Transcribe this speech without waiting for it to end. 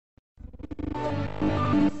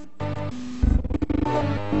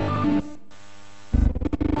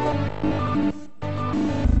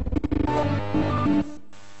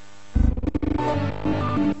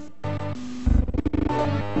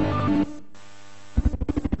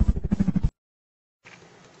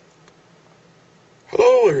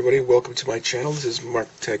everybody, welcome to my channel. This is Mark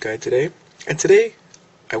the Tech Guy today, and today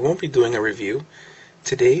I won't be doing a review.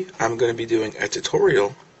 Today I'm going to be doing a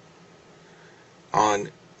tutorial on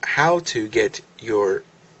how to get your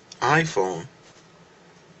iPhone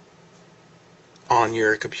on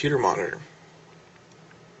your computer monitor,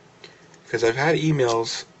 because I've had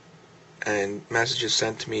emails and messages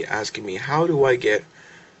sent to me asking me how do I get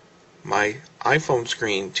my iPhone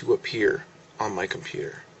screen to appear on my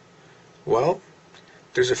computer. Well,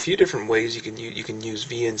 there's a few different ways you can use. You can use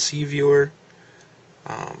VNC Viewer.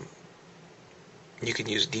 You can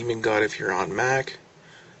use Demon God if you're on Mac.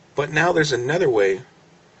 But now there's another way.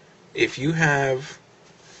 If you have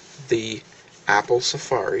the Apple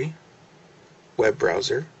Safari web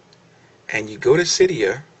browser and you go to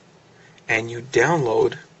Cydia and you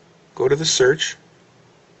download, go to the search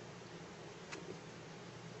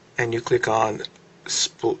and you click on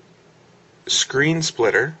Screen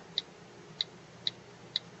Splitter.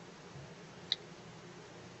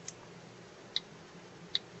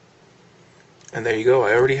 And there you go,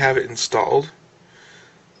 I already have it installed.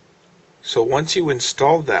 So once you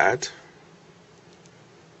install that,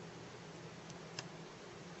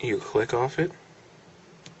 you click off it.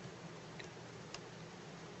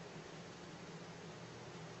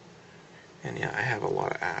 And yeah, I have a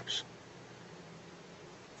lot of apps.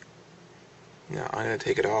 Now I'm going to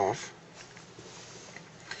take it off.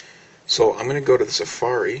 So I'm going to go to the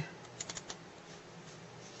Safari.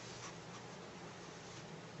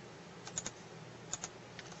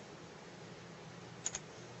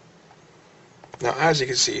 Now, as you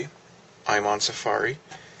can see, I'm on Safari,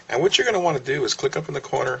 and what you're going to want to do is click up in the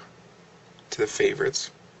corner to the favorites,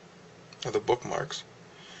 or the bookmarks,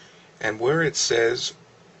 and where it says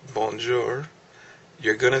Bonjour,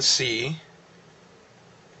 you're going to see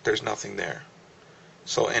there's nothing there.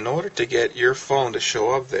 So in order to get your phone to show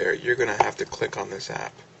up there, you're going to have to click on this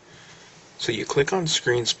app. So you click on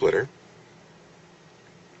Screen Splitter,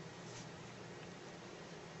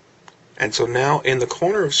 and so now in the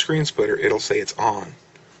corner of Screen Splitter it'll say it's on,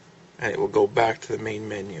 and it will go back to the main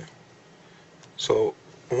menu. So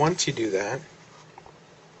once you do that,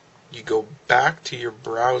 you go back to your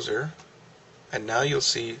browser, and now you'll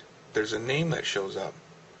see there's a name that shows up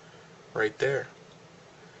right there.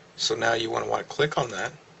 So now you want to click on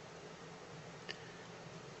that.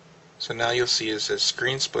 So now you'll see it says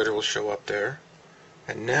Screen Splitter will show up there,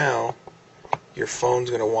 and now your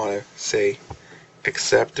phone's going to want to say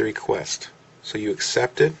accept the request. So you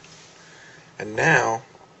accept it, and now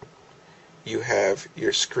you have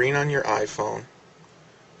your screen on your iPhone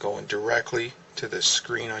going directly to the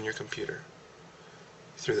screen on your computer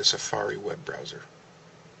through the Safari web browser.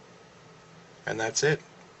 And that's it.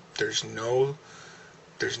 There's no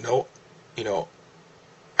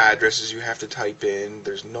addresses you have to type in.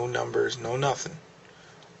 There's no numbers, no nothing.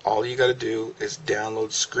 All you got to do is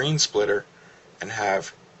download Screen Splitter and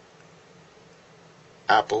have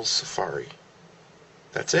Apple Safari.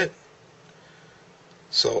 That's it.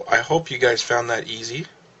 So I hope you guys found that easy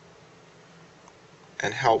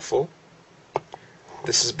and helpful.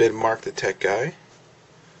 This has been Mark the Tech Guy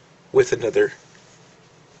with another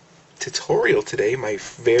tutorial today, my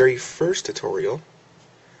very first tutorial.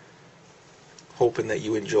 Hoping that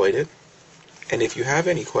you enjoyed it. And if you have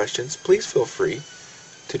any questions, please feel free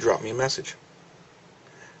to drop me a message.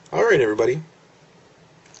 Alright everybody,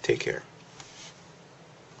 take care.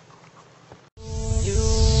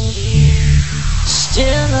 Still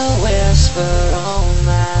a whisper on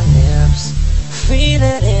my lips, feel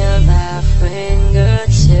it